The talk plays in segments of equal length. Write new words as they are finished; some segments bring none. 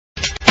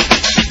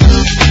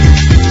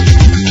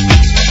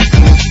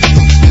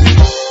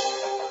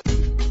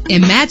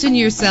Imagine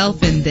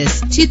yourself in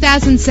this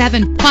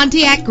 2007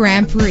 Pontiac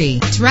Grand Prix.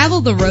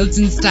 Travel the roads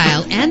in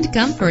style and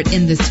comfort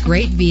in this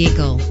great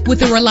vehicle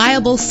with a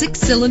reliable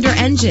 6-cylinder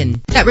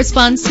engine that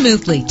responds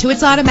smoothly to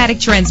its automatic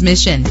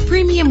transmission.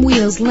 Premium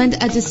wheels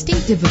lend a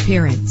distinctive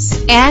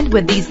appearance. And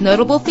with these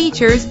notable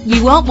features,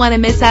 you won't want to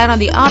miss out on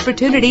the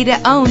opportunity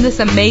to own this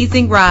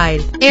amazing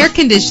ride. Air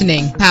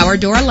conditioning, power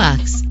door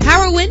locks,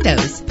 power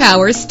windows,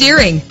 power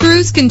steering,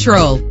 cruise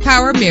control,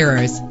 power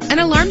mirrors, an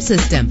alarm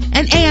system,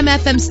 an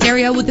AM/FM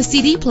stereo with a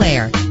CD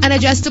player, an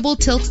adjustable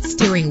tilt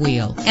steering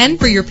wheel. And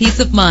for your peace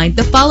of mind,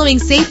 the following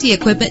safety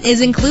equipment is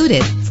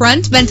included: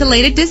 front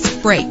ventilated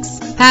disc brakes,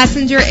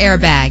 passenger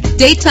airbag,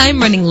 daytime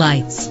running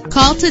lights.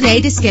 Call today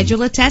to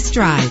schedule a test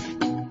drive.